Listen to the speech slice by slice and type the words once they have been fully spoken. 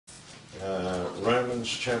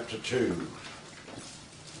Romans chapter 2.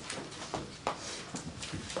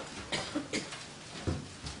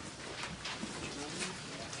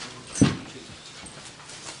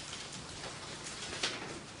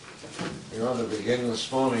 We want to begin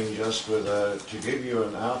this morning just with to give you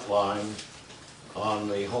an outline on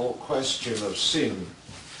the whole question of sin,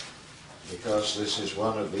 because this is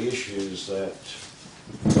one of the issues that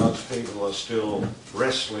God's people are still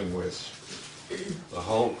wrestling with, the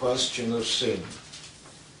whole question of sin.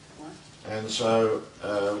 And so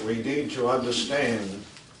we need to understand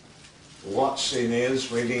what sin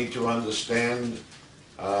is. We need to understand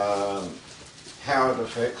how it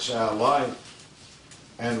affects our life,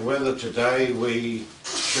 and whether today we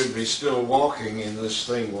should be still walking in this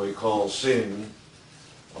thing we call sin,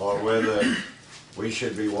 or whether we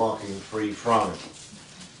should be walking free from it.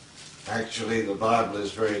 Actually, the Bible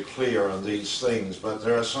is very clear on these things, but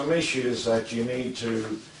there are some issues that you need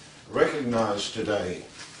to recognize today.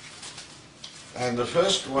 And the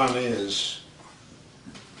first one is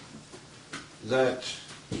that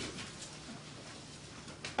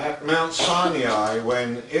at Mount Sinai,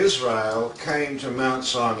 when Israel came to Mount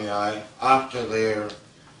Sinai after their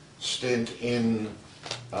stint in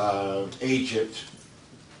Egypt,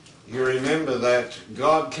 you remember that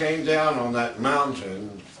God came down on that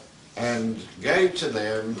mountain and gave to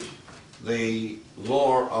them the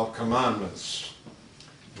law of commandments.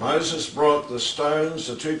 Moses brought the stones,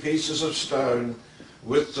 the two pieces of stone,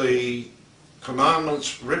 with the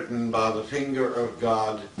commandments written by the finger of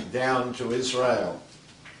God down to Israel.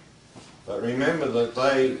 But remember that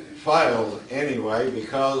they failed anyway,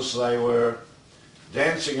 because they were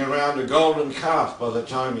dancing around a golden calf by the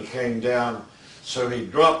time he came down. So he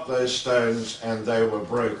dropped those stones and they were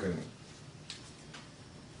broken.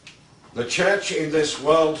 The church in this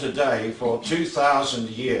world today for 2,000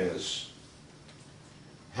 years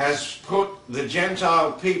has put the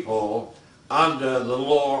Gentile people under the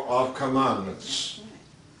law of commandments.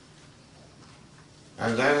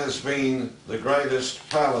 And that has been the greatest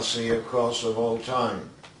fallacy, of course, of all time.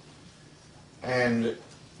 And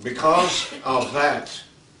because of that,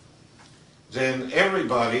 then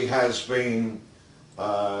everybody has been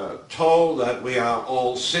told that we are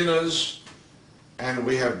all sinners and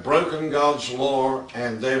we have broken God's law,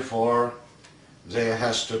 and therefore there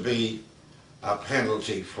has to be a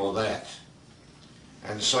penalty for that.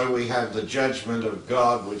 And so we have the judgment of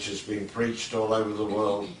God, which has been preached all over the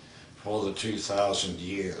world for the 2,000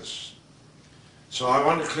 years. So I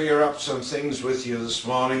want to clear up some things with you this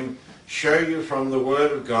morning, show you from the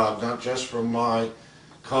Word of God, not just from my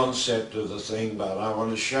concept of the thing, but I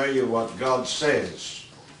want to show you what God says.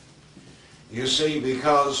 You see,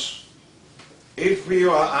 because if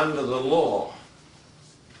you are under the law,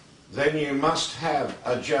 then you must have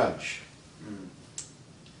a judge.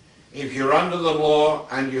 If you're under the law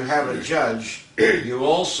and you have a judge, you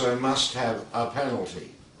also must have a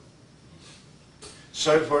penalty.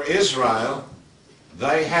 So for Israel,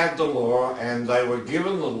 they had the law and they were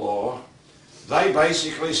given the law. They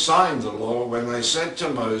basically signed the law when they said to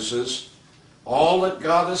Moses, all that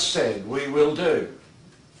God has said we will do.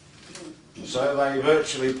 So they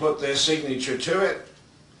virtually put their signature to it.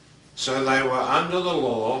 So they were under the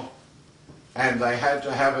law and they had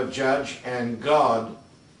to have a judge, and God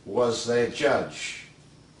was their judge.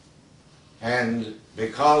 And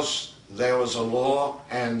because there was a law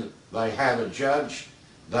and they had a judge,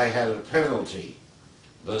 they had a penalty.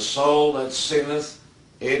 The soul that sinneth,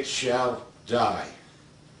 it shall die.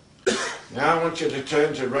 Now I want you to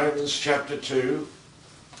turn to Romans chapter 2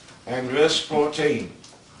 and verse 14.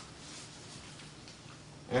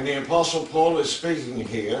 And the Apostle Paul is speaking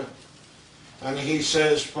here, and he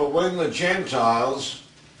says, for when the Gentiles,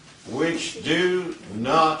 which do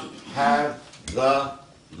not have the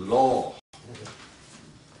law.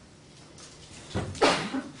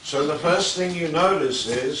 So the first thing you notice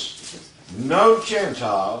is, no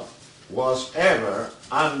Gentile was ever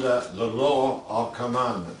under the law of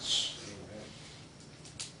commandments.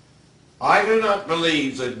 I do not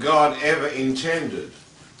believe that God ever intended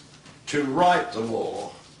to write the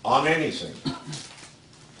law on anything.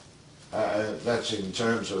 That's in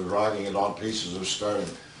terms of writing it on pieces of stone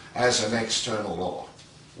as an external law.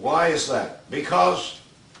 Why is that? Because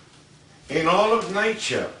in all of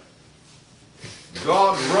nature,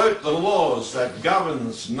 God wrote the laws that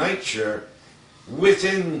governs nature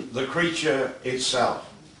within the creature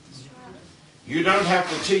itself. You don't have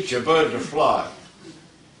to teach a bird to fly.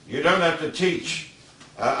 You don't have to teach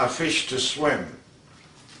a fish to swim.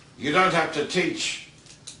 You don't have to teach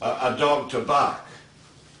a dog to bark.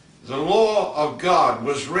 The law of God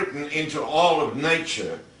was written into all of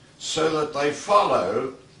nature so that they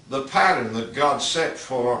follow the pattern that God set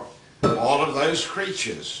for all of those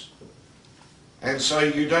creatures. And so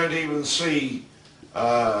you don't even see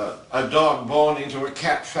a dog born into a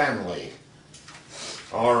cat family,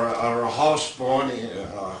 or a horse born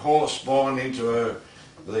into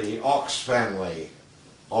the ox family,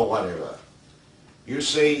 or whatever. You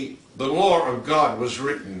see, the law of God was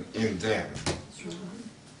written in them.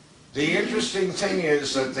 The interesting thing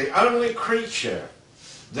is that the only creature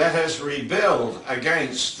that has rebelled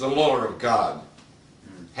against the law of God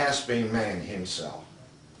has been man himself.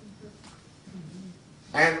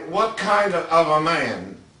 And what kind of a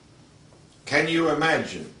man can you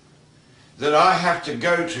imagine that I have to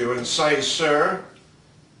go to and say, sir,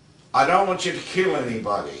 I don't want you to kill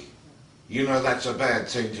anybody. You know that's a bad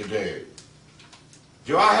thing to do.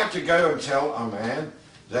 Do I have to go and tell a man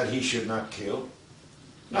that he should not kill?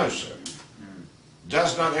 No, sir.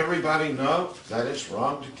 Does not everybody know that it's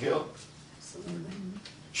wrong to kill?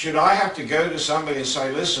 Should I have to go to somebody and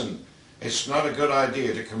say, listen, it's not a good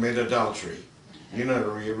idea to commit adultery. You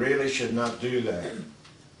know, you really should not do that.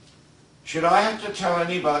 Should I have to tell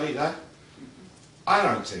anybody that? I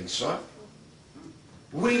don't think so.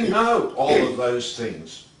 We know all of those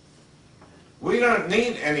things. We don't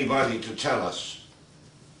need anybody to tell us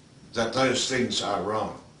that those things are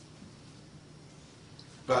wrong.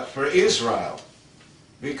 But for Israel,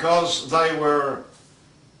 because they were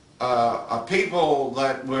a people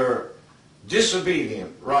that were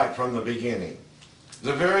disobedient right from the beginning,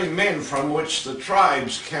 the very men from which the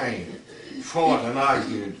tribes came fought and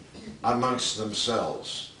argued amongst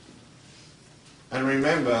themselves. And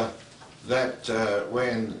remember that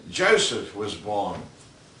when Joseph was born,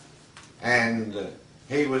 and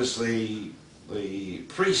he was the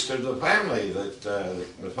priest of the family, that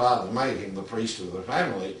the father made him the priest of the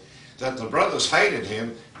family, that the brothers hated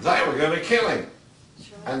him, they were going to kill him.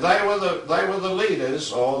 Sure. And they were the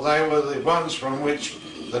leaders, or they were the ones from which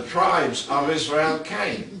the tribes of Israel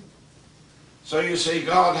came. So you see,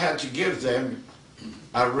 God had to give them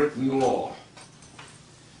a written law.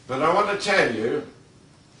 But I want to tell you,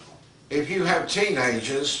 if you have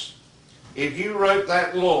teenagers, if you wrote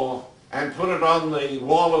that law and put it on the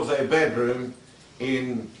wall of their bedroom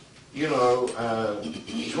in,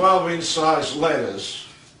 12-inch size letters,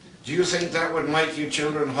 do you think that would make you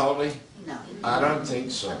children holy? No. I don't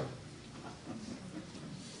think so.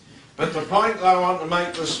 But the point I want to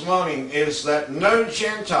make this morning is that no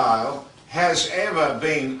Gentile has ever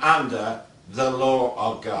been under the law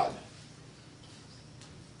of God.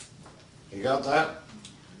 You got that?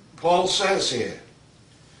 Paul says here,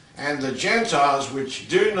 and the Gentiles which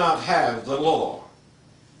do not have the law.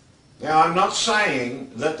 Now, I'm not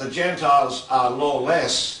saying that the Gentiles are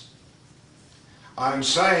lawless. I'm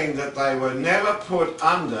saying that they were never put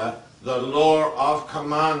under the law of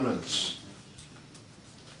commandments.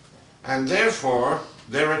 And therefore,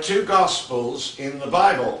 there are two gospels in the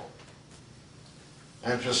Bible.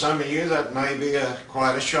 And for some of you, that may be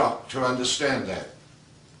quite a shock to understand that.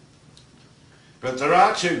 But there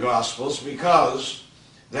are two gospels because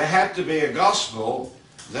there had to be a gospel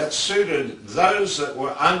that suited those that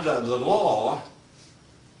were under the law,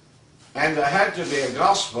 and there had to be a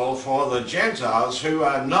gospel for the Gentiles who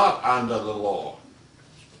are not under the law,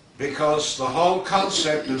 because the whole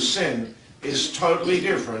concept of sin is totally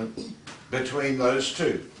different between those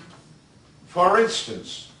two. For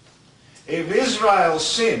instance, if Israel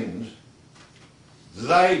sinned,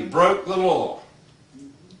 they broke the law.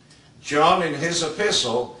 John, in his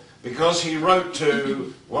epistle, because he wrote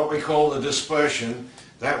to what we call the dispersion,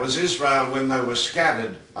 that was Israel when they were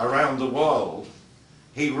scattered around the world,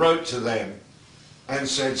 he wrote to them and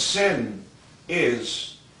said, sin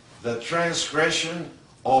is the transgression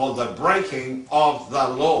or the breaking of the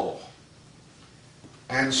law.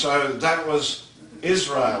 And so that was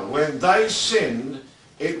Israel. When they sinned,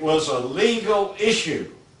 it was a legal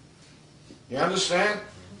issue. You understand?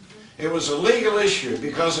 It was a legal issue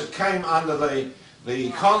because it came under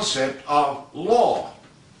the concept of law.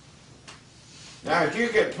 Now, if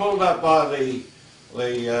you get pulled up by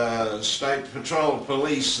the State Patrol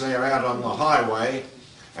Police there out on the highway,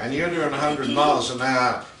 and you're doing 100 miles an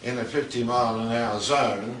hour in a 50-mile-an-hour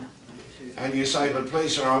zone, and you say, but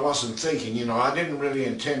please, sir, I wasn't thinking, I didn't really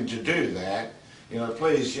intend to do that.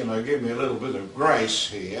 Please, give me a little bit of grace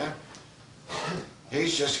here.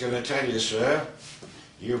 He's just going to tell you, sir,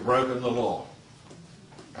 you've broken the law,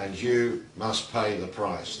 and you must pay the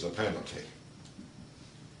price, the penalty.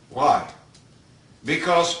 Why?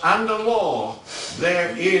 Because under law,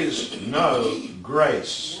 there is no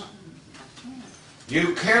grace.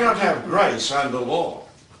 You cannot have grace under law.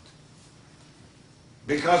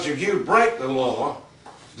 Because if you break the law,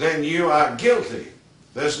 then you are guilty.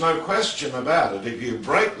 There's no question about it. If you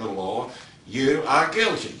break the law, you are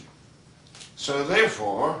guilty. So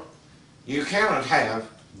therefore, you cannot have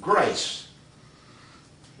grace.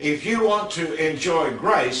 If you want to enjoy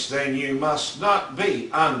grace, then you must not be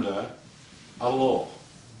under a law.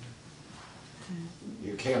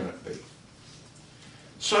 You cannot be.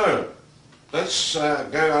 So, let's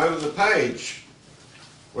go over the page.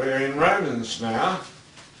 We're in Romans now,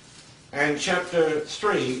 and chapter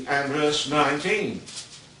 3 and verse 19.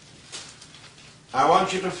 I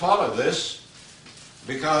want you to follow this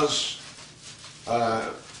because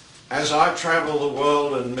as I travel the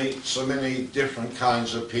world and meet so many different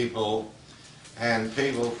kinds of people and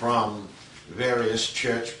people from various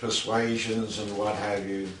church persuasions and what have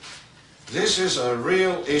you, this is a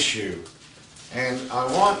real issue, and I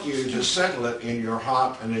want you to settle it in your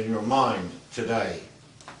heart and in your mind today.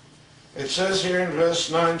 It says here in verse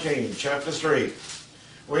 19, chapter 3,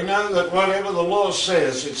 we know that whatever the law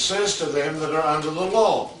says, it says to them that are under the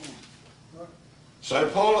law. So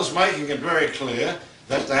Paul is making it very clear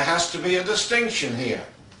that there has to be a distinction here.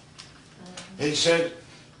 He said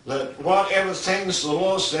that whatever things the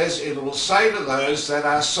law says, it will say to those that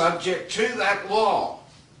are subject to that law.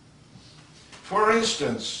 For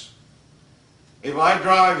instance, if I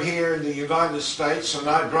drive here in the United States and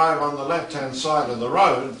I drive on the left-hand side of the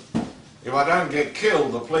road, if I don't get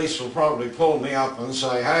killed, the police will probably pull me up and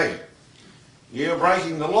say, hey, you're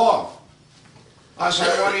breaking the law. I say,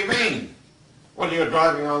 what do you mean? Well, you're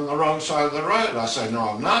driving on the wrong side of the road. I say, no,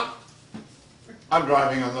 I'm not. I'm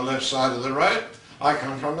driving on the left side of the road. I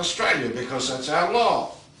come from Australia because that's our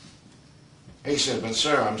law. He said, but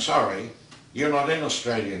sir, I'm sorry. You're not in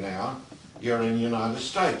Australia now. You're in the United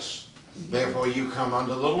States. Therefore, you come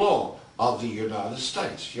under the law of the United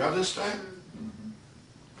States. You understand?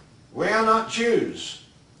 We are not Jews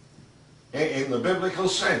in the biblical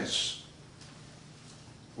sense.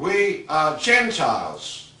 We are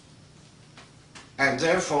Gentiles. And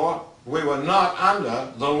therefore, we were not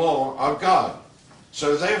under the law of God.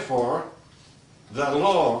 So therefore, the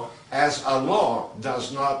law as a law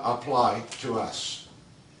does not apply to us.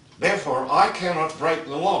 Therefore, I cannot break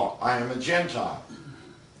the law. I am a Gentile.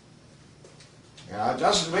 Now, it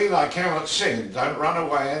doesn't mean I cannot sin. Don't run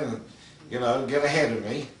away and, get ahead of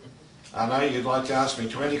me. I know you'd like to ask me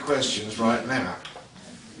 20 questions right now.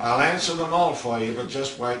 I'll answer them all for you, but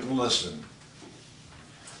just wait and listen.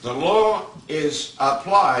 The law is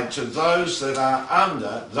applied to those that are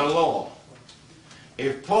under the law.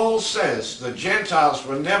 If Paul says the Gentiles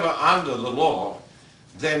were never under the law,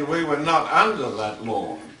 then we were not under that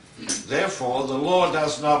law. Therefore, the law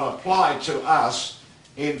does not apply to us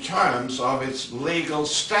in terms of its legal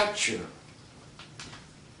stature.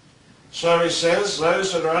 So he says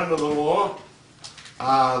those that are under the law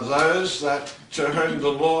are those to whom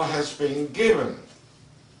the law has been given.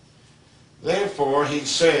 Therefore, he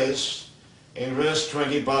says in verse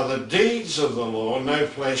 20, by the deeds of the law no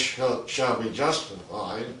flesh shall be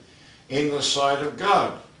justified in the sight of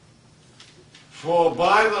God. For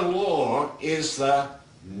by the law is the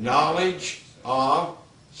knowledge of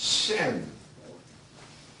sin.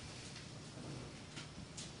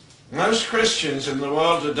 Most Christians in the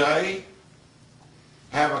world today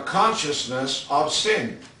have a consciousness of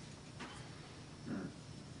sin.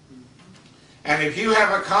 And if you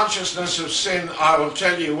have a consciousness of sin, I will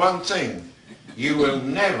tell you one thing. You will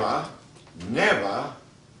never, never,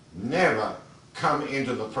 never come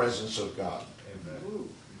into the presence of God. Amen.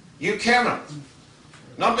 You cannot.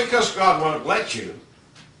 Not because God won't let you.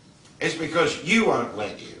 It's because you won't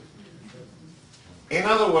let you. In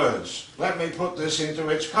other words, let me put this into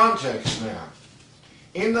its context now.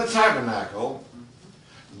 In the tabernacle,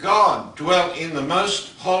 God dwelt in the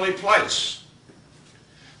most holy place.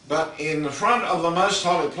 But in the front of the most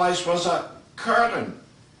holy place was a curtain.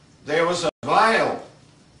 There was a veil.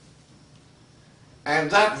 And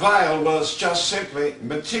that veil was just simply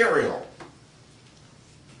material.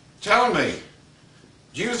 Tell me,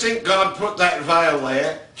 do you think God put that veil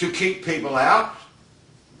there to keep people out?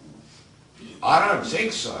 I don't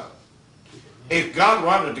think so. If God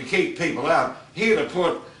wanted to keep people out, he'd have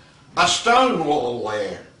put a stone wall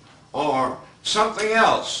there or something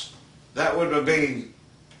else that would have been,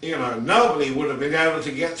 nobody would have been able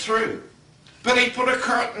to get through. But he put a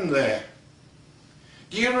curtain there.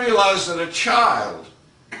 Do you realize that a child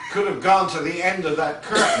could have gone to the end of that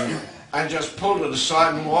curtain and just pulled it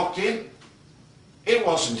aside and walked in? It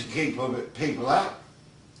wasn't to keep people out.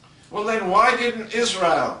 Well, then why didn't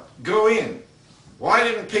Israel go in? Why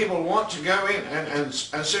didn't people want to go in and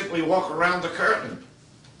simply walk around the curtain?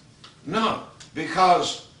 No,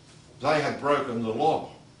 because they had broken the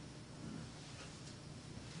law.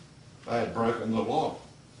 They had broken the law.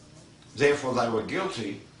 therefore they were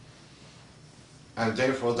guilty, and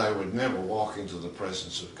therefore they would never walk into the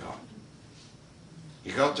presence of God.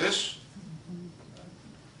 You got this?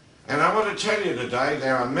 And I want to tell you today,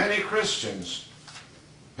 there are many Christians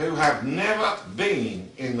who have never been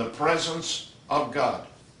in the presence of God.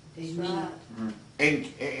 Amen.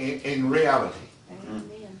 In reality.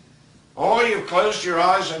 Amen. Or you've closed your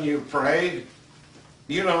eyes and you've prayed,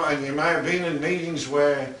 you know, and you may have been in meetings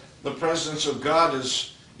where the presence of God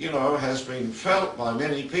is, you know, has been felt by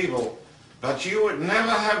many people, but you would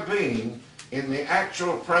never have been in the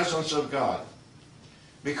actual presence of God.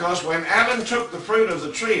 Because when Adam took the fruit of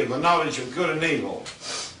the tree of the knowledge of good and evil,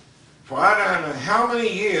 for I don't know how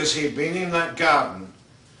many years he'd been in that garden,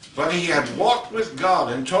 but he had walked with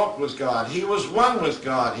God and talked with God. He was one with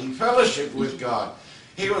God. He fellowshiped with God.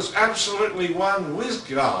 He was absolutely one with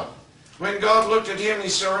God. When God looked at him, he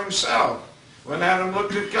saw himself. When Adam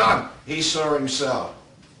looked at God, he saw himself.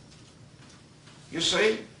 You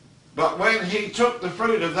see? But when he took the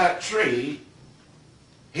fruit of that tree,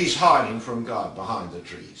 he's hiding from God behind the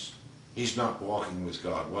trees. He's not walking with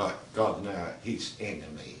God. Well, God now, he's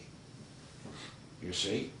enemy. You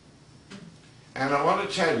see? And I want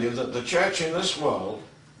to tell you that the church in this world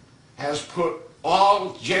has put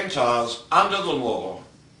all Gentiles under the law,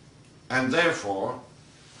 and therefore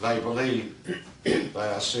they believe they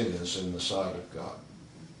are sinners in the sight of God.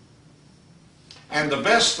 And the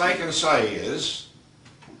best they can say is,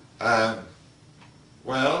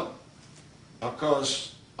 well, of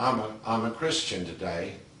course, I'm a Christian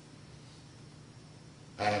today,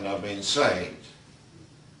 and I've been saved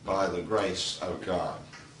by the grace of God.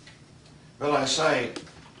 Well, I say,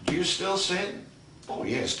 do you still sin? Oh,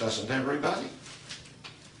 yes, doesn't everybody?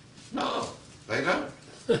 No, they don't.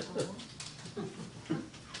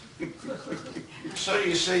 So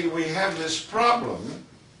you see, we have this problem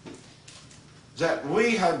that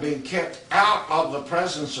we have been kept out of the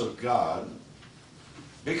presence of God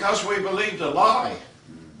because we believed a lie.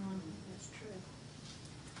 That's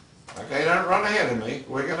true. Okay, don't run ahead of me.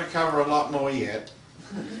 We're going to cover a lot more yet.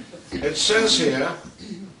 It says here,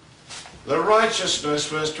 the righteousness,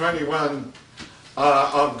 verse 21,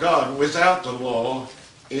 of God without the law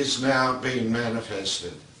is now being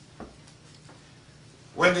manifested.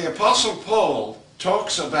 When the Apostle Paul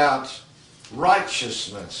talks about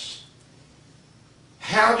righteousness,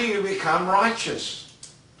 how do you become righteous?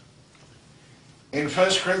 In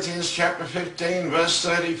 1 Corinthians chapter 15, verse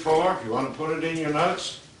 34, if you want to put it in your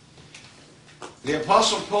notes, the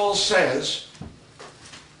Apostle Paul says,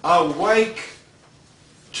 awake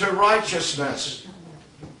to righteousness.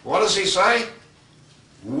 What does he say?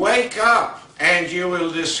 Wake up and you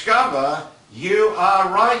will discover you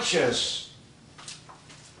are righteous.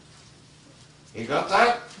 You got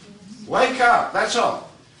that? Wake up, that's all.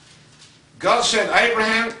 God said,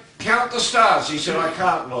 Abraham, count the stars. He said, I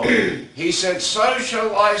can't, Lord. He said, so shall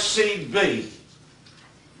thy seed be.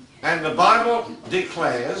 And the Bible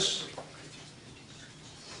declares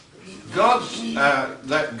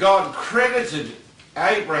that God credited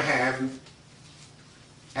Abraham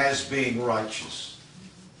as being righteous.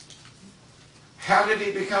 How did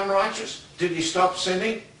he become righteous? Did he stop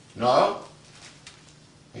sinning? No.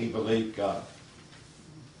 He believed God.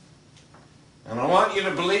 And I want you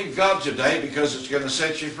to believe God today because it's going to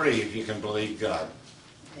set you free if you can believe God.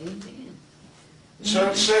 Amen. So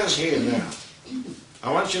it says here now,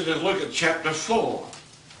 I want you to look at chapter 4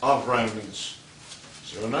 of Romans.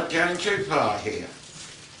 So we're not going too far here.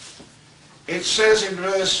 It says in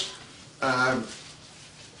verse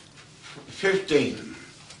 15,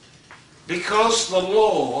 because the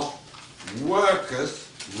law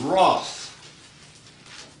worketh wrath.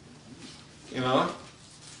 You know,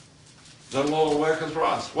 the law worketh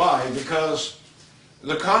wrath. Why? Because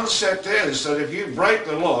the concept is that if you break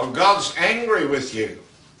the law, God's angry with you.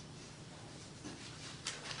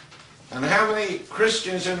 And how many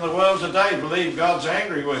Christians in the world today believe God's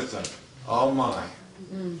angry with them? Oh my.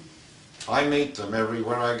 I meet them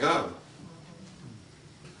everywhere I go.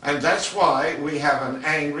 And that's why we have an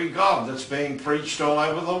angry God that's being preached all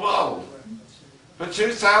over the world. For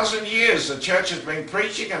 2,000 years the church has been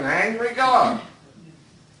preaching an angry God.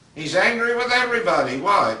 He's angry with everybody.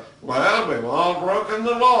 Why? Well, we've all broken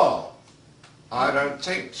the law. I don't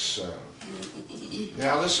think so.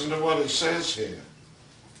 Now listen to what it says here.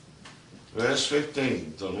 Verse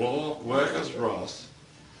 15, the law worketh wrath,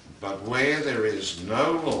 but where there is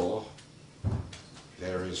no law,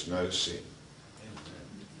 there is no sin.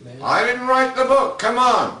 Amen. I didn't write the book. Come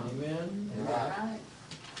on. Amen.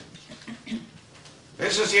 Right.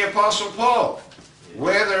 This is the Apostle Paul.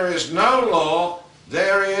 Where there is no law,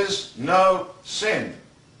 there is no sin.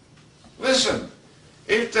 Listen,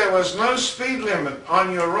 If there was no speed limit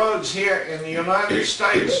on your roads here in the United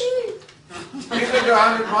States, you could go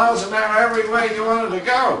 100 miles an hour everywhere you wanted to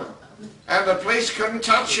go. And the police couldn't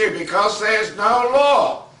touch you because there's no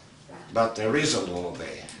law. But there is a law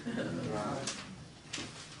there.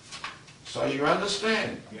 So you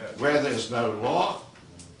understand, where there's no law,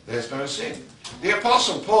 there's no sin. The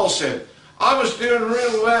Apostle Paul said, I was doing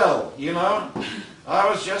real well, you know. I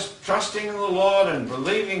was just trusting in the Lord and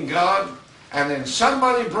believing God, and then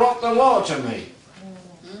somebody brought the law to me.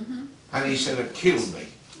 And he said it killed me.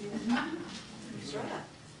 That's right.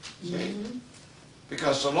 See?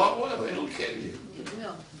 Because the law, well, it'll kill you. It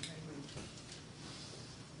will.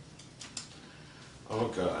 Oh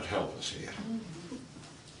God, help us here.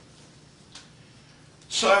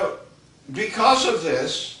 So, because of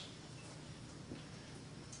this,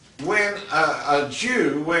 when a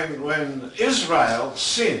Jew, when Israel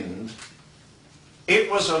sinned, it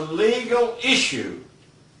was a legal issue.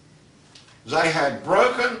 They had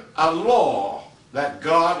broken a law that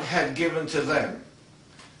God had given to them.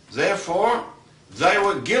 Therefore, they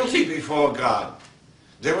were guilty before God.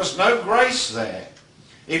 There was no grace there.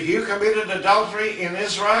 If you committed adultery in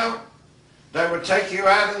Israel, they would take you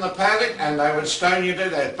out in the paddock and they would stone you to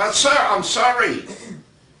death. But sir, I'm sorry.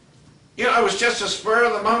 You know, it was just a spur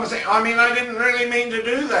of the moment thing. I mean, I didn't really mean to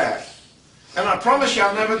do that. And I promise you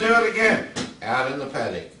I'll never do it again. Out in the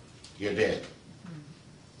paddock, you're dead.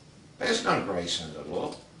 There's no grace in the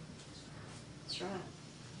law. That's right.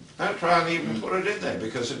 Don't try and even put it in there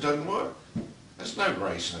because it doesn't work. There's no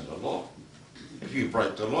grace in the law. If you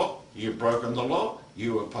break the law, you've broken the law,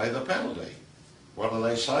 you will pay the penalty. What do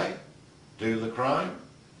they say? Do the crime,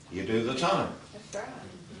 you do the time. That's right.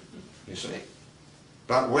 You see?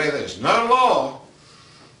 But where there's no law,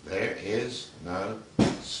 there is no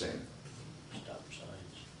sin. Stop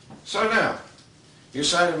signs. So now, you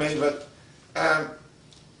say to me, but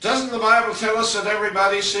doesn't the Bible tell us that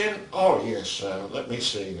everybody sinned? Oh yes, let me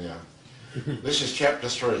see now. This is chapter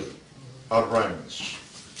 3 of Romans.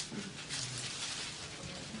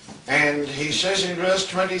 And he says in verse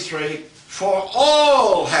 23, for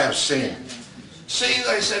all have sinned. See,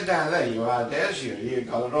 they said, now there you are, Des, you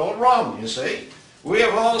got it all wrong, you see. We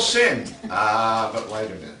have all sinned. But wait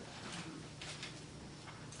a minute.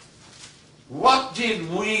 What did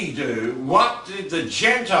we do, what did the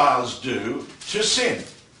Gentiles do to sin?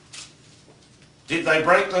 Did they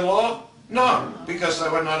break the law? No, because they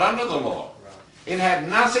were not under the law. It had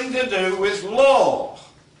nothing to do with law.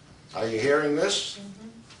 Are you hearing this?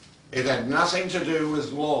 It had nothing to do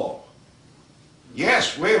with law.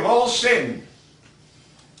 Yes, we've all sinned.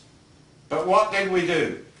 But what did we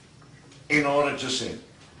do in order to sin?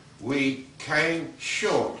 We came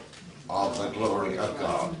short of the glory of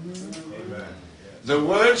God. Amen. The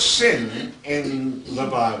word sin in the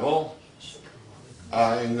Bible,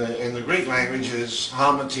 in the Greek language, is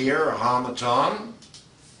hamartia or harmaton.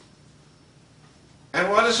 And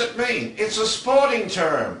what does it mean? It's a sporting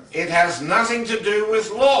term. It has nothing to do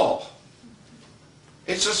with law.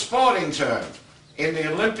 It's a sporting term. In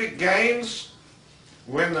the Olympic Games,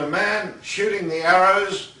 when the man shooting the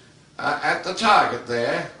arrows at the target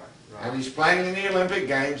there, and he's playing in the Olympic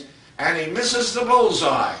Games, and he misses the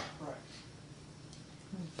bullseye,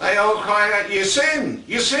 they all cry out, you sin,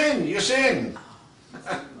 you sin, you sin.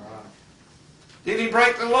 Did he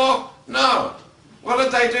break the law? No. What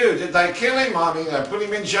did they do? Did they kill him? I mean, they put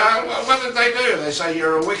him in jail? What did they do? They say,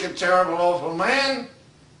 you're a wicked, terrible, awful man?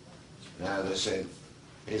 No, they said,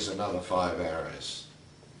 here's another 5 arrows.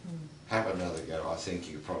 Have another go. I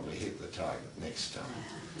think you probably hit the target next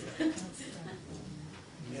time.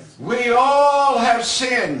 We all have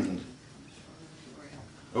sinned.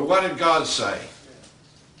 But what did God say?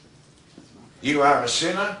 You are a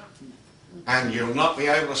sinner, and you'll not be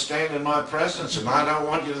able to stand in my presence, and I don't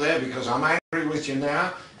want you there because I'm angry with you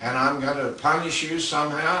now, and I'm going to punish you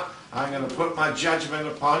somehow. I'm going to put my judgment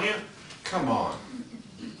upon you. Come on.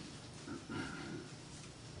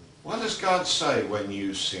 What does God say when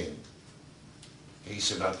you sin? He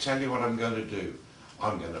said, I'll tell you what I'm going to do.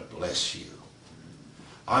 I'm going to bless you.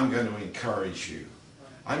 I'm going to encourage you.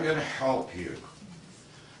 I'm going to help you.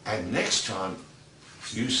 And next time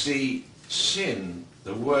you see sin,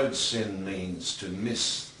 the word sin means to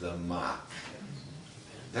miss the mark.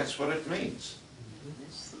 That's what it means.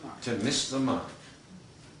 To miss the mark.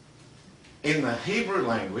 In the Hebrew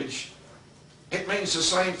language, it means the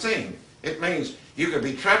same thing. It means you could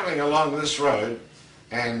be traveling along this road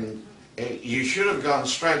and you should have gone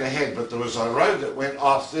straight ahead, but there was a road that went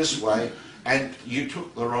off this way and you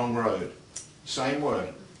took the wrong road. Same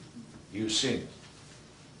word. You sinned.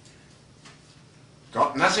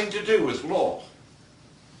 Got nothing to do with law.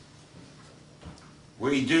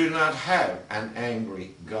 We do not have an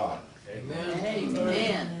angry God. Amen.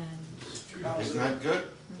 Amen. Isn't that good?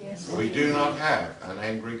 Yes. We do not have an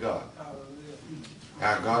angry God.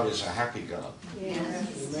 Our God is a happy God.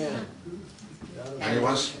 Yes. Amen. And He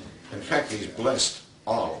wants, in fact, He's blessed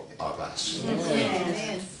all of us.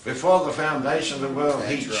 Yes. Before the foundation of the world,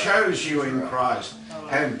 He chose you in Christ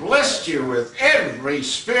and blessed you with every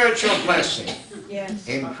spiritual blessing Yes.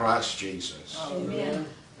 in Christ Jesus. Amen.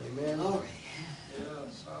 Amen.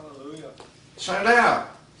 So now,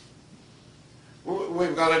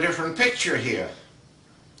 we've got a different picture here.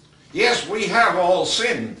 Yes, we have all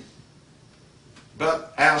sinned,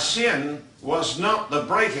 but our sin was not the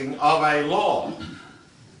breaking of a law.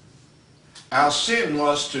 Our sin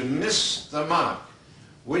was to miss the mark,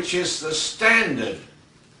 which is the standard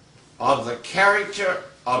of the character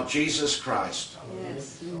of Jesus Christ.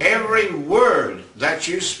 Yes. Every word that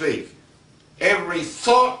you speak, every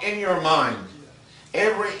thought in your mind,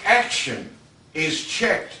 every action is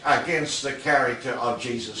checked against the character of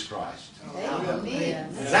Jesus Christ. Amen.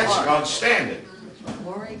 That's God's standard.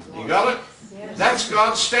 You got it? Yes. That's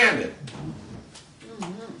God's standard.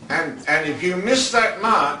 And if you miss that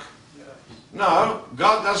mark, no,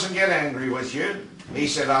 God doesn't get angry with you. He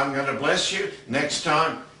said, I'm going to bless you. Next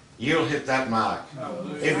time, you'll hit that mark.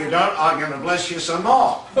 If you don't, I'm going to bless you some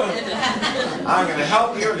more. I'm going to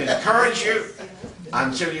help you and encourage you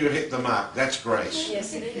until you hit the mark. That's grace.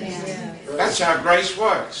 Yes, it is. That's how grace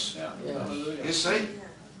works. Yes. You see?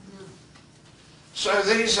 So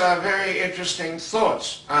these are very interesting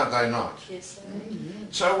thoughts, aren't they not? Yes, sir.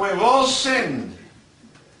 So we've all sinned,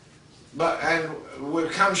 and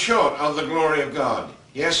we've come short of the glory of God.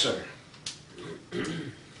 Yes, sir.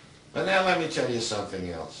 But now let me tell you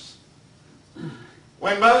something else.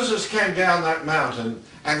 When Moses came down that mountain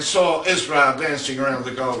and saw Israel dancing around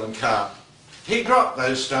the golden calf, he dropped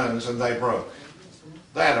those stones and they broke.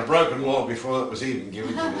 They had a broken law before it was even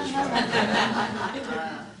given to Israel.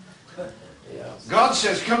 Yeah. God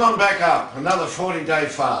says, come on back up, another 40-day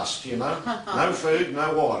fast, you know. No food,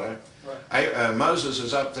 no water. Moses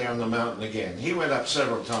is up there on the mountain again. He went up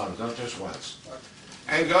several times, not just once.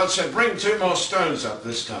 And God said, bring 2 more stones up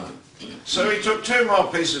this time. So he took 2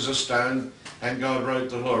 more pieces of stone and God wrote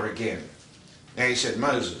the law again. Now he said,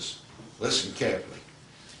 Moses, listen carefully.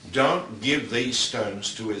 Don't give these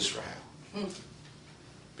stones to Israel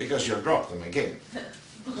because you'll drop them again.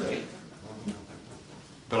 See?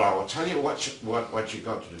 But I will tell you what you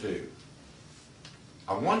got to do.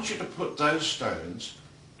 I want you to put those stones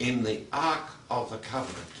in the Ark of the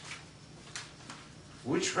Covenant,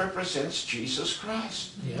 which represents Jesus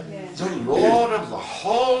Christ, Yeah. Yes. the Lord of the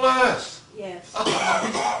whole earth. Yes.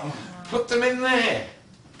 Put them in there.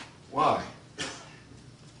 Why?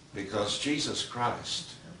 Because Jesus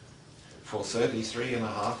Christ, for 33 and a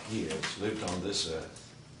half years, lived on this earth,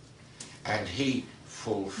 and he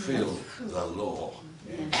fulfilled the law.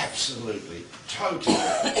 Absolutely, totally,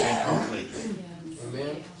 and completely.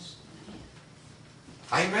 Amen.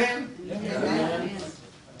 Amen? Amen.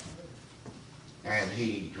 And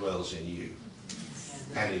he dwells in you.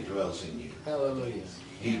 And he dwells in you. Hallelujah.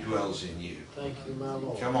 He dwells in you. Thank you, my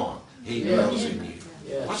Lord. Come on. He Yes. dwells in you.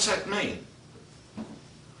 Yes. What's that mean?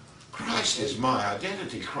 Christ is my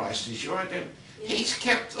identity. Christ is your identity. He's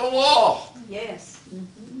kept the law. Yes.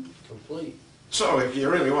 Complete. So if you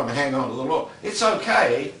really want to hang on to the law, it's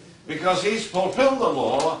okay because he's fulfilled the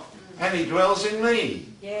law and he dwells in me.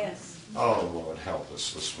 Yes. Oh, Lord, help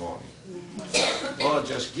us this morning. Lord,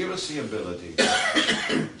 just give us the ability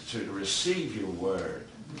to receive your word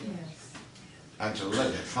and to let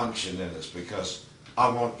it function in us, because I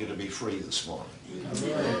want you to be free this morning.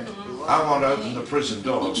 Amen. I want to open the prison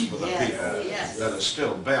doors for the Yes, people yes. that are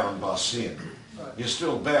still bound by sin. You're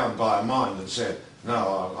still bound by a mind that said,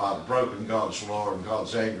 no, I've broken God's law and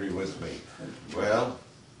God's angry with me. Well,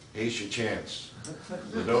 here's your chance.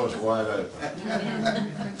 The door's wide open.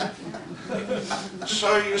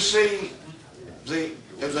 So you see, the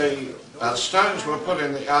stones were put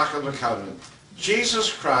in the Ark of the Covenant.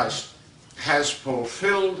 Jesus Christ has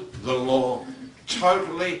fulfilled the law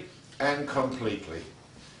totally and completely,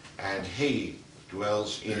 and he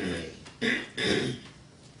dwells in me.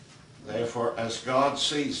 Therefore, as God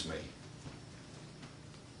sees me,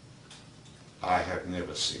 I have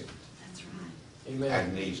never sinned, That's right. Amen.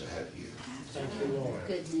 and neither have you. Thank you, Lord.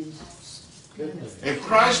 Good news. Good news. If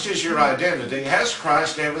Christ is your identity, has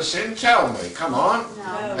Christ ever sinned? Tell me. Come on. No.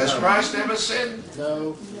 Has Christ ever sinned?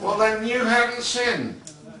 No. Well, then you haven't sinned.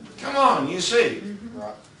 Come on, you see.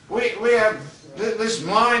 We have, this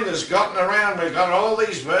mind has gotten around. We've got all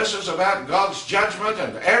these verses about God's judgment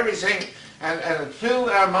and everything, and it filled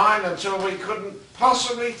our mind until we couldn't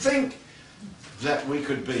possibly think that we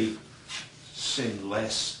could be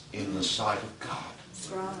sinless in the sight of God. That's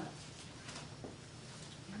right.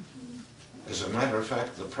 As a matter of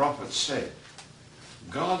fact, the prophet said,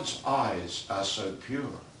 God's eyes are so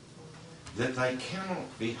pure that they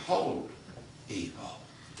cannot behold evil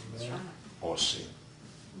That's right. or sin.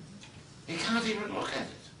 He can't even look at it.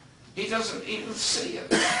 He doesn't even see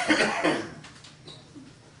it.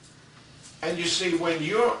 And you see, when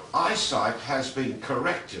your eyesight has been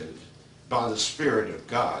corrected by the Spirit of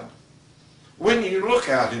God, when you look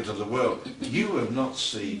out into the world, you will not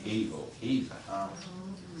see evil either.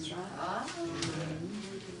 That's right.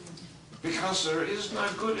 Because there is no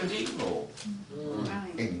good and evil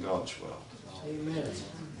Right. in God's world. Amen.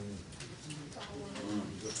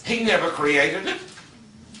 He never created it.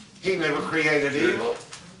 He never created evil.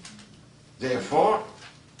 Therefore,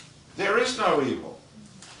 there is no evil.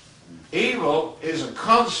 Evil is a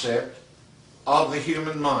concept of the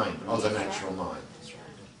human mind, of the natural mind.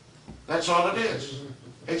 That's all it is.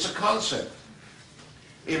 It's a concept.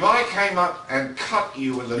 If I came up and cut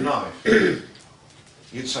you with a knife,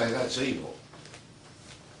 you'd say that's evil.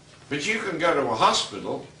 But you can go to a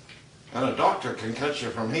hospital and a doctor can cut you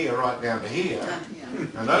from here right down to here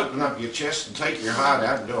and open up your chest and take your heart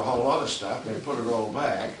out and do a whole lot of stuff and put it all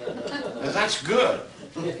back. And that's good.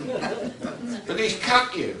 But he's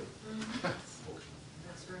cut you.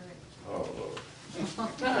 That's right. Oh, Lord.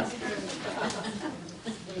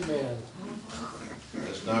 Amen.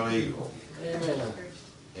 There's no evil Amen.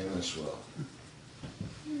 in this world.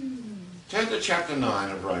 Turn to chapter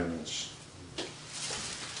 9 of Romans.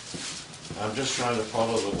 I'm just trying to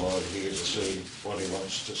follow the Lord here to see what he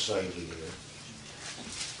wants to say here.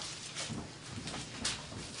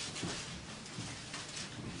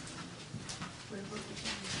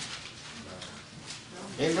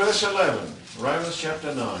 In verse 11, Romans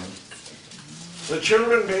chapter 9, the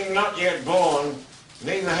children being not yet born,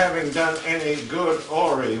 neither having done any good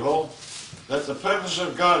or evil, that the purpose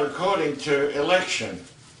of God according to election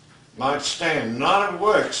might stand, not of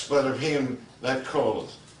works, but of him that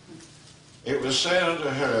calleth. It was said unto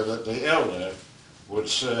her that the elder would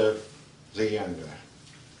serve the younger.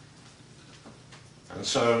 And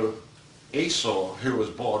so Esau, who was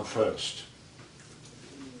born first,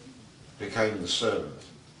 became the servant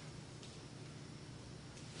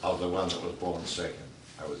of the one that was born second,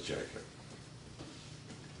 that was Jacob.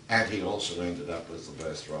 And he also ended up with the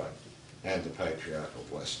birthright and the patriarchal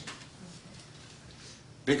blessing.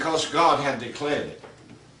 Because God had declared it.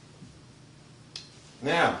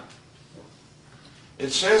 Now,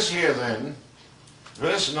 it says here then,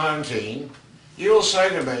 verse 19, you will say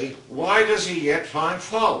to me, why does he yet find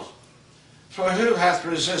fault? For who hath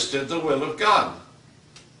resisted the will of God?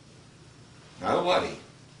 Nobody.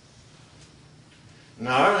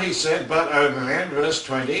 No, he said, but, O man, verse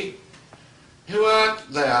 20, who art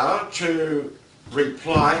thou to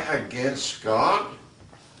reply against God?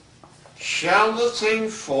 Shall the thing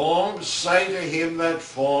formed say to him that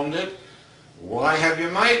formed it, why have you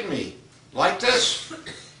made me like this?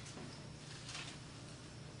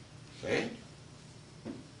 See?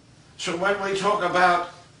 So when we talk about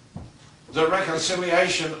the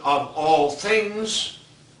reconciliation of all things,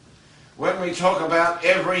 when we talk about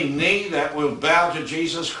every knee that will bow to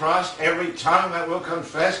Jesus Christ, every tongue that will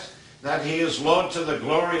confess that he is Lord to the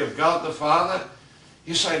glory of God the Father,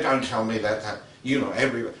 you say, don't tell me that you know,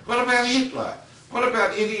 everywhere. What about Hitler? What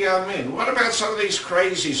about Idi Amin? What about some of these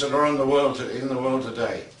crazies that are in the world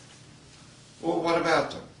today? Well, what about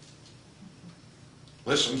them?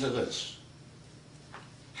 Listen to this.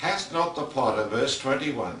 Hath not the potter, verse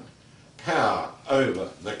 21, power over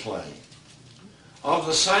the clay? Of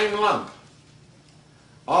the same lump.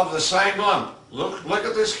 Of the same lump. Look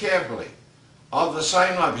at this carefully. Of the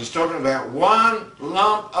same lump. He's talking about one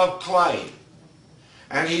lump of clay.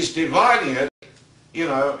 And he's dividing it, you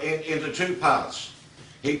know, into two parts.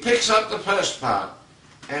 He picks up the first part,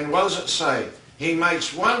 and what does it say? He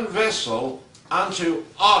makes one vessel unto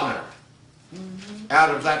honor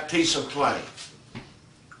out of that piece of clay.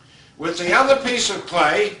 With the other piece of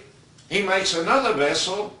clay, he makes another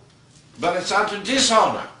vessel, but it's unto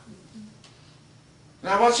dishonor.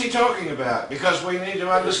 Now what's he talking about? Because we need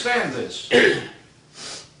to understand this.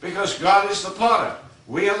 Because God is the potter.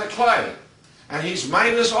 We are the clay. And he's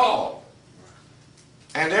made us all.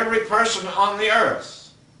 And every person on the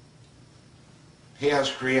earth he has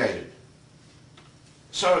created.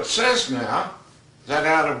 So it says now that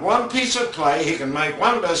out of one piece of clay he can make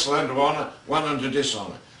one vessel unto honor, one unto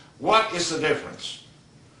dishonor. What is the difference?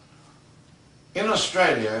 In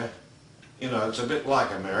Australia, you know, it's a bit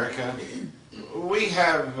like America. We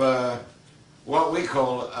have what we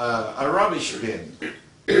call a rubbish bin.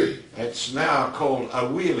 It's now called a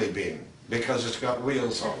wheelie bin because it's got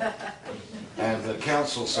wheels on it. And the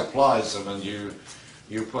council supplies them and you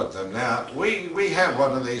put them. Now, we have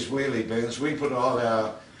one of these wheelie bins. We put all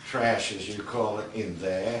our trash, as you call it, in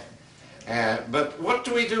there. But what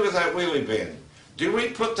do we do with that wheelie bin? Do we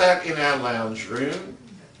put that in our lounge room?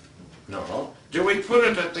 No. Do we put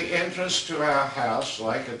it at the entrance to our house,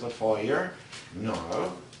 like at the foyer?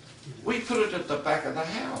 No. We put it at the back of the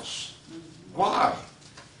house. Why?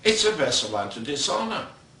 It's a vessel unto dishonor.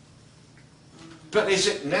 But is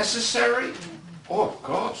it necessary? Oh, of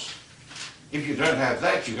course. If you don't have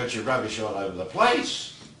that, you've got your rubbish all over the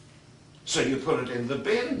place. So you put it in the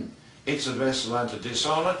bin. It's a vessel unto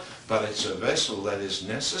dishonor, but it's a vessel that is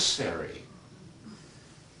necessary.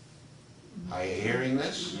 Are you hearing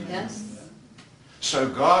this? Yes. So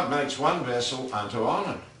God makes one vessel unto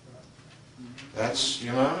honor. That's,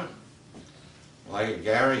 like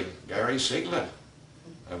Gary Sigler,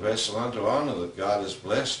 a vessel unto honor that God has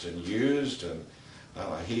blessed and used, and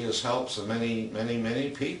he has helped so many, many, many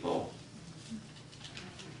people.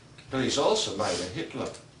 But he's also made a Hitler.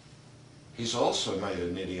 He's also made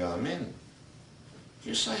an Idi Amin.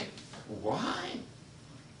 You say, why?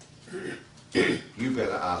 You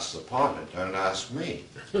better ask the potter, don't ask me.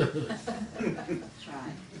 That's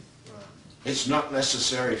right. It's not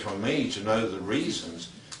necessary for me to know the reasons.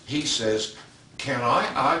 He says, can I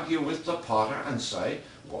argue with the potter and say,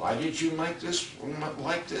 why did you make this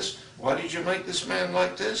like this? Why did you make this man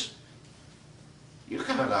like this? You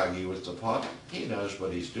can't argue with the potter. He knows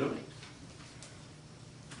what he's doing.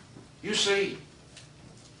 You see,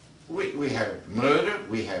 we have murder,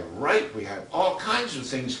 we have rape, we have all kinds of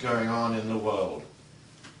things going on in the world.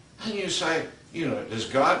 And you say, does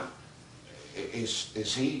God,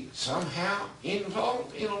 is he somehow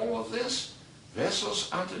involved in all of this? Vessels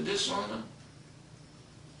unto dishonor?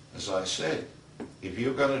 As I said, if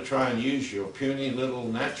you're going to try and use your puny little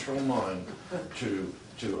natural mind to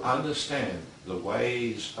understand the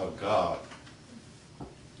ways of God,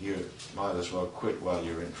 you might as well quit while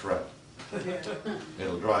you're in front.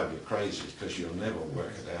 It'll drive you crazy because you'll never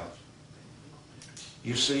work it out.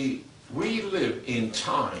 You see, we live in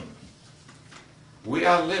time. We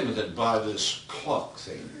are limited by this clock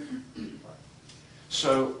thing.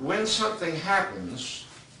 So when something happens,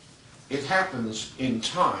 it happens in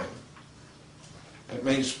time. It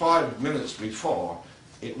means 5 minutes before,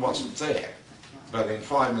 it wasn't there. But in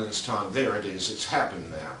 5 minutes' time, there it is, it's happened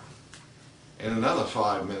now. In another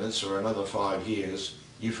 5 minutes or another 5 years,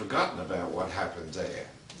 you've forgotten about what happened there.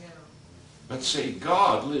 Yeah. But see,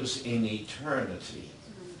 God lives in eternity.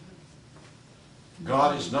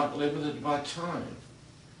 God is not limited by time,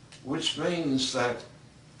 which means that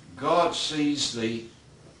God sees the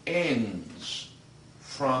ends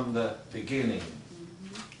from the beginning.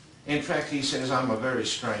 In fact, he says, I'm a very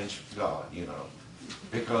strange God,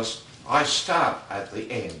 because I start at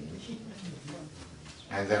the end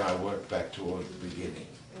and then I work back toward the beginning.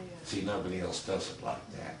 See, nobody else does it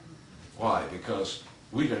like that. Why? Because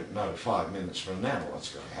we don't know 5 minutes from now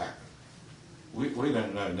what's going to happen. We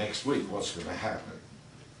don't know next week what's going to happen.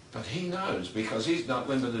 But he knows because he's not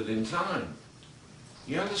limited in time.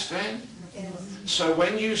 You understand? Yes. So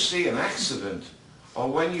when you see an accident or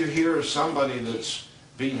when you hear of somebody that's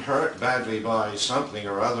been hurt badly by something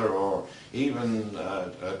or other, or even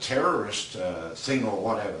a terrorist thing or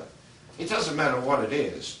whatever, it doesn't matter what it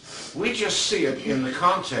is. We just see it in the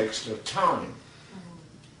context of time.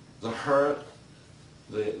 The hurt,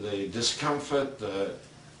 the discomfort, the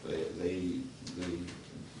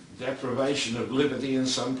deprivation of liberty in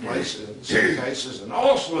some places, in some cases, and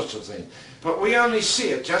all sorts of things. But we only see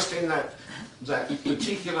it just in that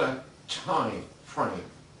particular time frame.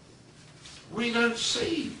 We don't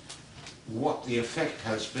see what the effect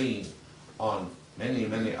has been on many,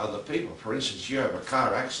 many other people. For instance, you have a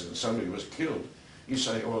car accident, somebody was killed. You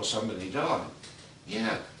say, oh, somebody died.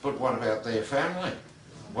 Yeah, but what about their family?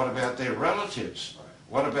 What about their relatives?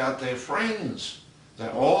 What about their friends?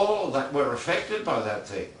 They're all that were affected by that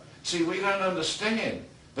thing. See, we don't understand.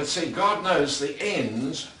 But see, God knows the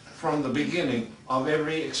ends from the beginning of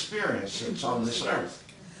every experience that's on this earth.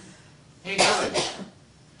 He knows.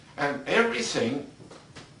 And everything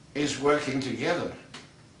is working together.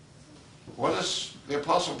 What does the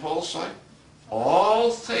Apostle Paul say?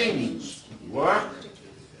 All things work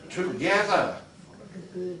together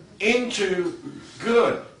into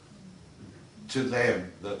good to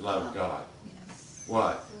them that love God.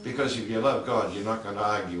 Why? Because if you love God, you're not going to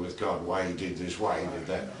argue with God why he did this, why he did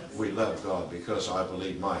that. We love God because I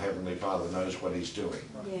believe my Heavenly Father knows what he's doing.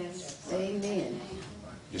 Yes. Amen.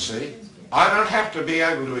 You see? I don't have to be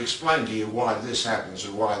able to explain to you why this happens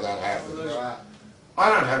and why that happens. I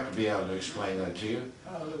don't have to be able to explain that to you.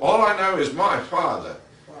 All I know is my Father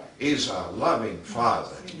is a loving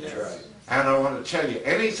Father. That's right. And I want to tell you,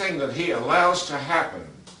 anything that he allows to happen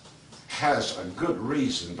has a good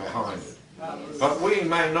reason behind it. But we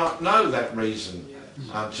may not know that reason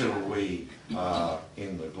until we are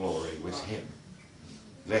in the glory with him.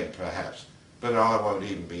 Then perhaps. But I won't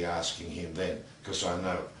even be asking him then, because I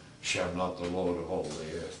know, shall not the Lord of all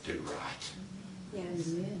the earth do right?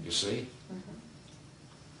 Yes. You see?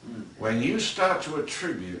 When you start to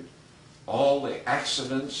attribute all the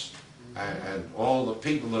accidents and all the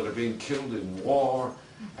people that have been killed in war,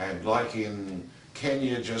 and like in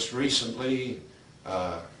Kenya just recently,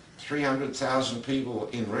 300,000 people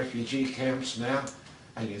in refugee camps now,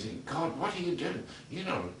 and you think, God, what do you do? You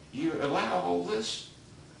know, you allow all this?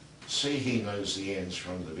 See, he knows the ends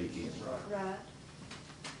from the beginning. Right.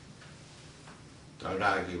 Don't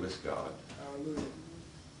argue with God.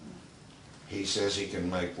 He says he can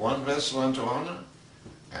make one vessel unto honor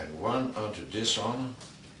and one unto dishonor.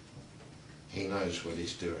 He knows what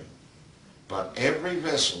he's doing. But every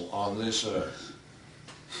vessel on this earth,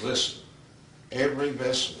 listen, every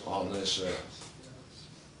vessel on this earth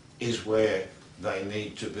is where they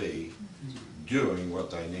need to be doing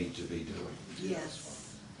what they need to be doing.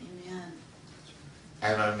 Yes. Amen.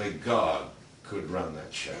 And only God could run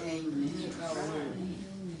that show. Amen.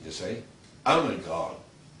 You see? Only God.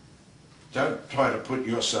 Don't try to put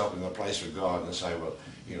yourself in the place of God and say, well,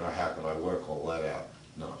 you know, how can I work all that out?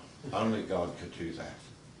 No. Only God could do that.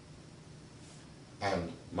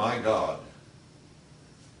 And my God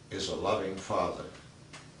is a loving Father.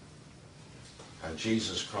 And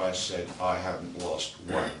Jesus Christ said, I haven't lost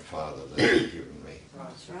one Father that you've given me.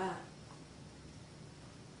 That's right.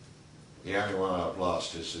 The only one I've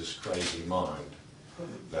lost is this crazy mind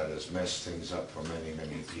that has messed things up for many,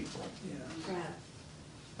 many people. Right.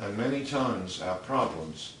 And many times our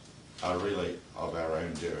problems are really of our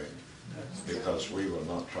own doing, because we will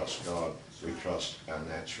not trust God, we trust our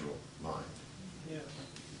natural mind.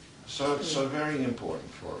 So it's so very important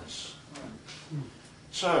for us.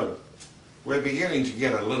 So we're beginning to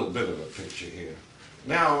get a little bit of a picture here.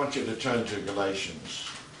 Now I want you to turn to Galatians.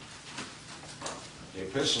 The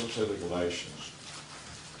Epistle to the Galatians.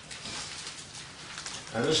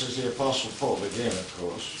 And this is the Apostle Paul again, of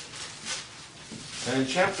course. And in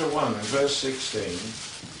chapter 1 and verse 16,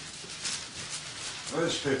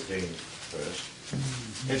 verse 15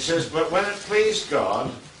 first, it says, but when it pleased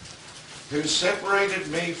God, who separated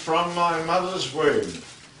me from my mother's womb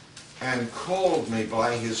and called me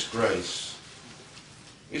by his grace.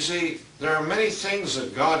 You see, there are many things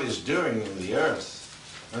that God is doing in the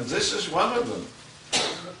earth, and this is one of them.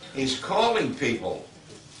 He's calling people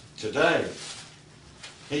today.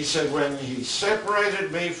 He said, when he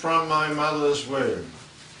separated me from my mother's womb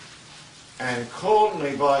and called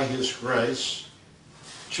me by his grace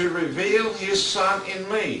to reveal his Son in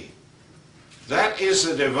me. That is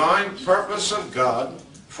the divine purpose of God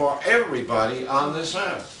for everybody on this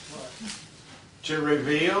earth. To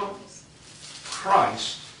reveal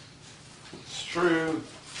Christ through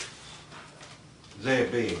their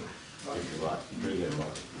being, if you like, through their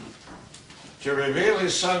body. To reveal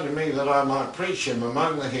his Son to me that I might preach him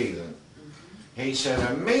among the heathen. He said,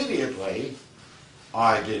 immediately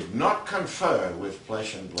I did not confer with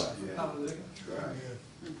flesh and blood.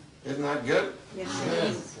 Isn't that good?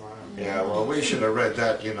 Yes. Yeah, well, we should have read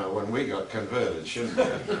that, you know, when we got converted, shouldn't we?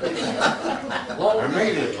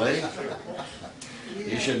 Immediately,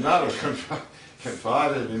 you should not have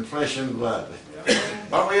confided in flesh and blood.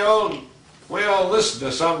 But we all listened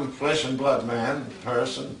to some flesh and blood man,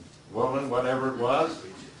 person, woman, whatever it was,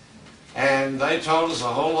 and they told us a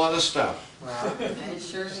whole lot of stuff. They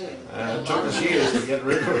sure did. It took us years to get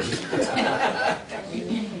rid of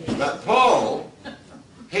it. But Paul,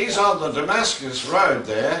 he's on the Damascus road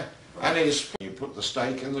there, and you put the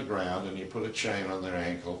stake in the ground and you put a chain on their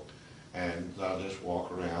ankle, and they'll just walk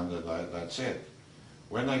around, and that's it.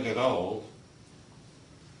 When they get old,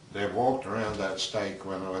 they've walked around that stake.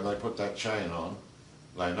 When they put that chain on,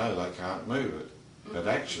 they know they can't move it. But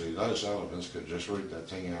actually, those elephants could just root that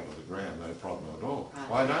thing out of the ground, no problem at all.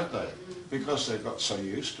 Why don't they? Because they've got so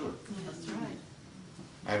used to it. That's right.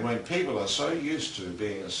 And when people are so used to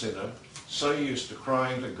being a sinner, so used to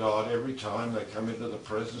crying to God every time they come into the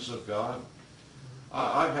presence of God,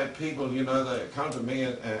 I've had people, you know, they come to me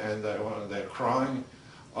and they're crying,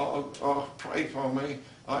 oh, pray for me,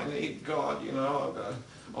 I need God, you know, I've got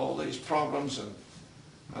all these problems. And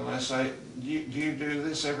I say, do you do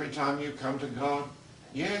this every time you come to God?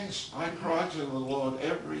 Yes, I cry to the Lord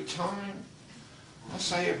every time. I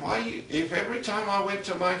say, if every time I went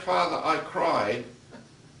to my Father I cried,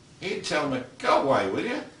 he'd tell me, go away, will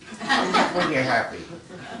you? I'm not when you're happy.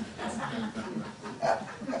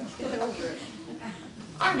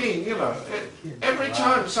 I mean, you know, every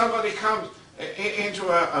time somebody comes into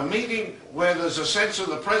a meeting where there's a sense of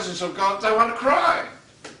the presence of God, they want to cry.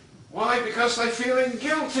 Why? Because they're feeling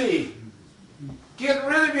guilty. Get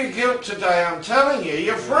rid of your guilt today, I'm telling you.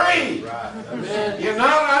 You're free. Right. Amen. You're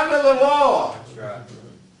not under the law. That's right.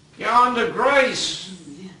 You're under grace.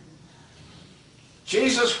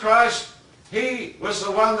 Jesus Christ, He was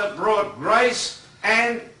the one that brought grace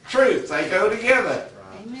and truth. They go together.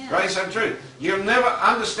 Amen. Grace and truth. You'll never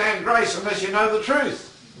understand grace unless you know the truth.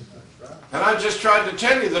 That's right. And I just tried to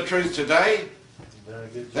tell you the truth today, You've done a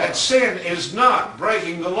good job. that sin is not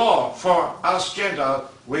breaking the law. For us Gentiles,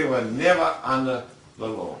 we were never under the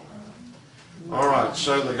law. All right,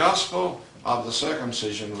 so the gospel of the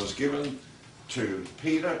circumcision was given to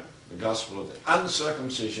Peter. The gospel of the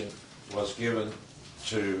uncircumcision was given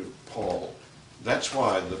to Paul. That's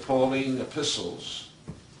why the Pauline epistles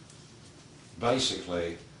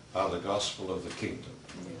basically are the gospel of the kingdom.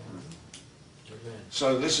 Amen.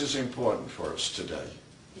 So this is important for us today.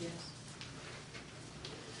 Yes.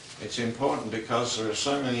 It's important because there are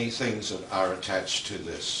so many things that are attached to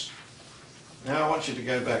this. Now I want you to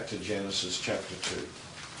go back to Genesis chapter 2.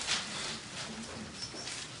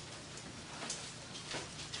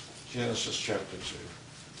 Genesis chapter 2.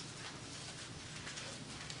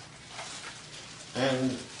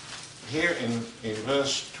 And here in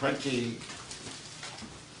verse 21,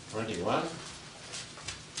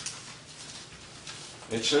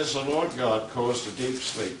 it says, the Lord God caused a deep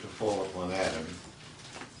sleep to fall upon Adam,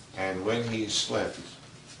 and when he slept,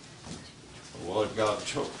 the Lord God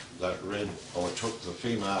took took the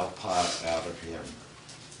female part out of him.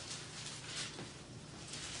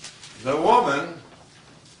 The woman,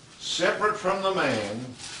 separate from the man,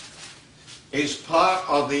 is part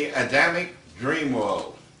of the Adamic dream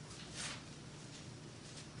world.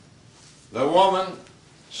 The woman,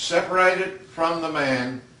 separated from the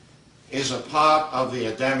man, is a part of the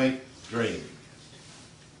Adamic dream.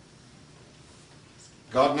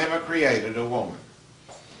 God never created a woman.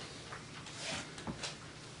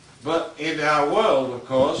 But in our world, of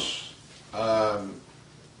course,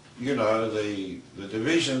 you know, the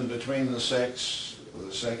division between the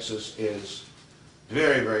sexes is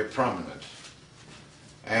very, very prominent.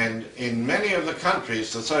 And in many of the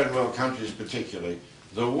countries, the third world countries particularly,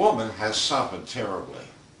 the woman has suffered terribly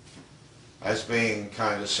as being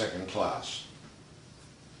kind of second class.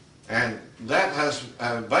 And that has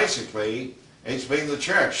basically, it's been the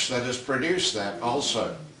church that has produced that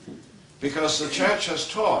also. Because the church has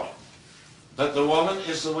taught that the woman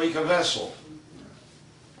is the weaker vessel.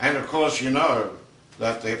 And of course you know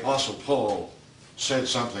that the Apostle Paul said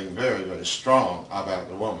something very, very strong about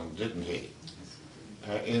the woman, didn't he?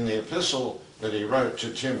 In the epistle that he wrote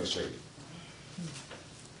to Timothy.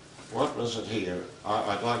 What was it here?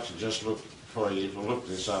 I'd like to just look for you to look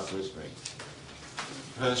this up with me.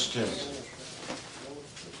 1 Timothy.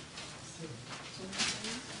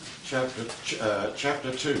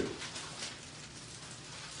 Chapter 2.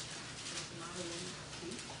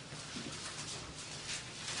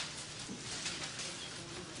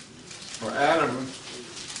 For Adam,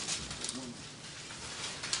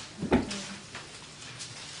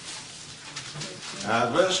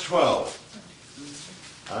 verse 12.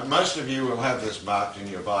 Most of you will have this marked in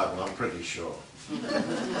your Bible, I'm pretty sure.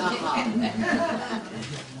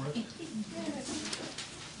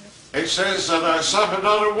 It says that I suffer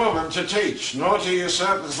not a woman to teach, nor to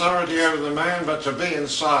usurp authority over the man, but to be in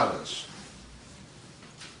silence.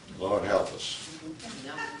 Lord help us.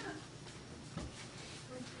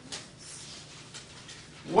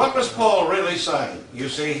 What was Paul really saying? You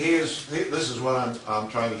see, this is what I'm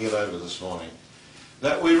trying to get over this morning.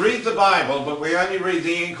 That we read the Bible, but we only read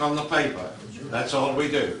the ink on the paper. That's all we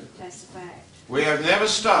do. That's a fact. We have never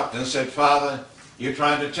stopped and said, Father, you're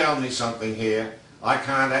trying to tell me something here. I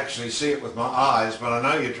can't actually see it with my eyes, but I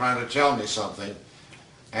know you're trying to tell me something.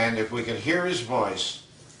 And if we can hear his voice,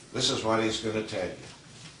 this is what he's going to tell you.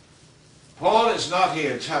 Paul is not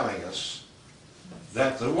here telling us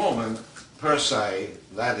that the woman per se,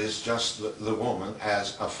 that is just the woman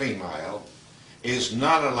as a female, is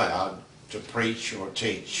not allowed to preach or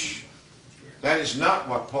teach. That is not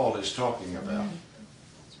what Paul is talking about.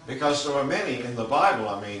 Because there are many in the Bible,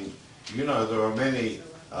 I mean, you know, there are many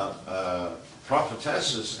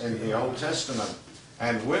prophetesses in the Old Testament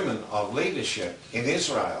and women of leadership in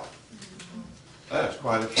Israel. There's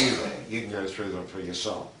quite a few there. You can go through them for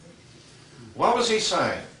yourself. What was he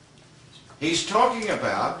saying? He's talking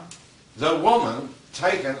about the woman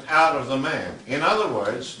taken out of the man. In other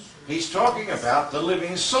words, He's talking about the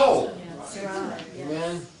living soul.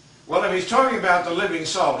 Amen. Well, if he's talking about the living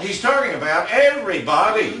soul, he's talking about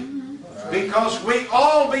everybody. Because we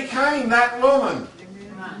all became that woman.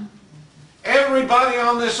 Everybody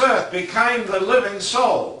on this earth became the living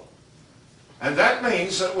soul. And that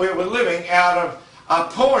means that we were living out of a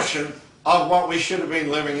portion of what we should have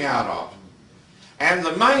been living out of. And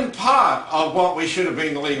the main part of what we should have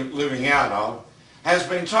been living out of has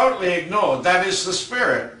been totally ignored. That is the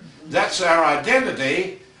Spirit. That's our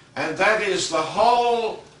identity, and that is the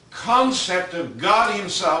whole concept of God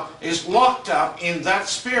Himself is locked up in that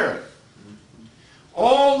Spirit.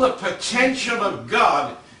 All the potential of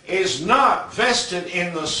God is not vested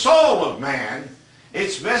in the soul of man,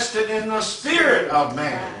 it's vested in the spirit of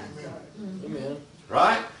man. Amen.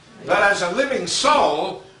 Right? But as a living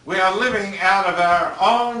soul, we are living out of our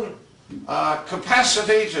own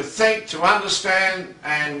capacity to think, to understand,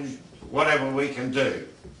 and whatever we can do.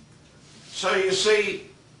 So you see,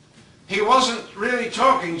 he wasn't really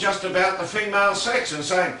talking just about the female sex and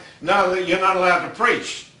saying, no, you're not allowed to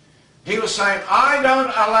preach. He was saying, I don't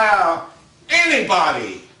allow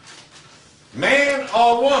anybody, man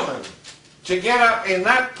or woman, to get up in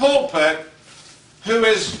that pulpit who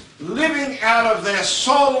is living out of their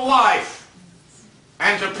soul life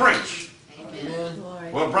and to preach. Amen.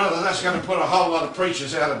 Well, brother, that's going to put a whole lot of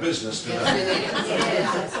preachers out of business today.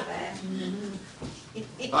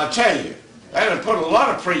 I tell you, that'll put a lot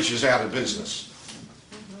of preachers out of business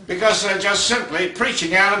because they're just simply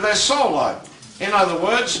preaching out of their soul life. In other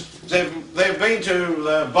words, they've been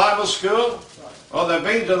to Bible school, or they've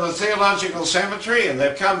been to the theological seminary, and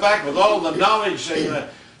they've come back with all the knowledge and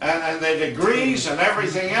their degrees and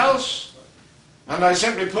everything else, and they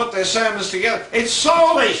simply put their sermons together. It's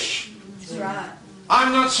soulish. That's right.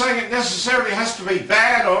 I'm not saying it necessarily has to be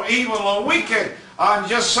bad or evil or wicked. I'm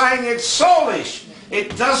just saying it's soulish.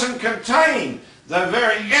 It doesn't contain the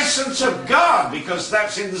very essence of God, because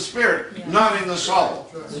that's in the spirit, not in the soul.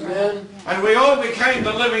 Amen. And we all became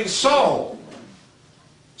the living soul.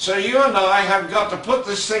 So you and I have got to put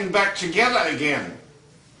this thing back together again.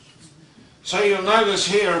 So you'll notice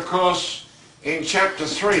here, of course, in chapter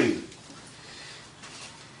 3.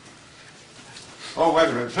 Oh, wait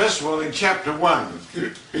a minute. First of all, in chapter 1.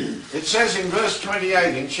 It says in verse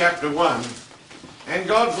 28 in chapter 1, and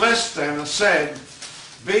God blessed them and said,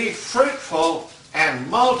 be fruitful and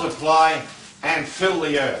multiply and fill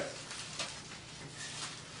the earth.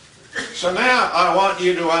 So now I want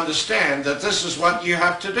you to understand that this is what you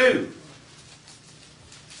have to do.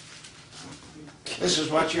 This is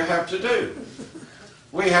what you have to do.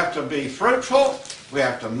 We have to be fruitful, we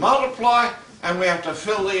have to multiply, and we have to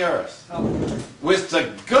fill the earth with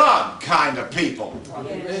the God kind of people.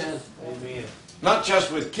 Amen. Amen. Not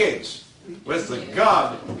just with kids, with the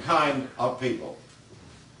God kind of people.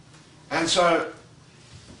 And so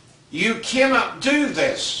you cannot do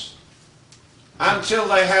this until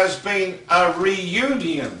there has been a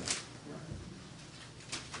reunion.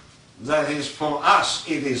 That is, for us,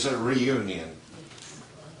 it is a reunion.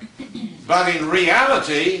 But in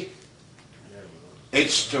reality,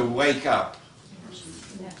 it's to wake up.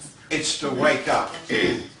 It's to wake up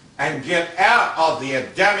and get out of the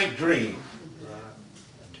Adamic dream,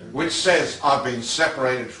 which says, I've been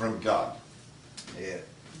separated from God. Yeah.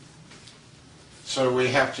 So we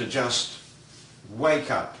have to just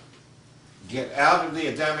wake up, get out of the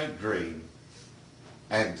Adamic dream,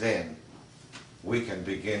 and then we can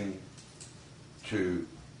begin to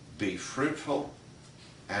be fruitful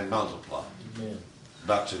and multiply. Amen.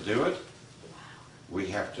 But to do it, we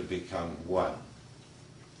have to become one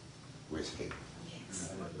with Him.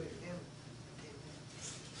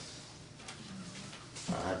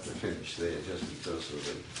 I have to finish there just because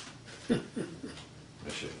of the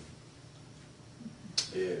machine.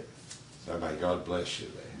 Yeah. So may God bless you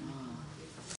there.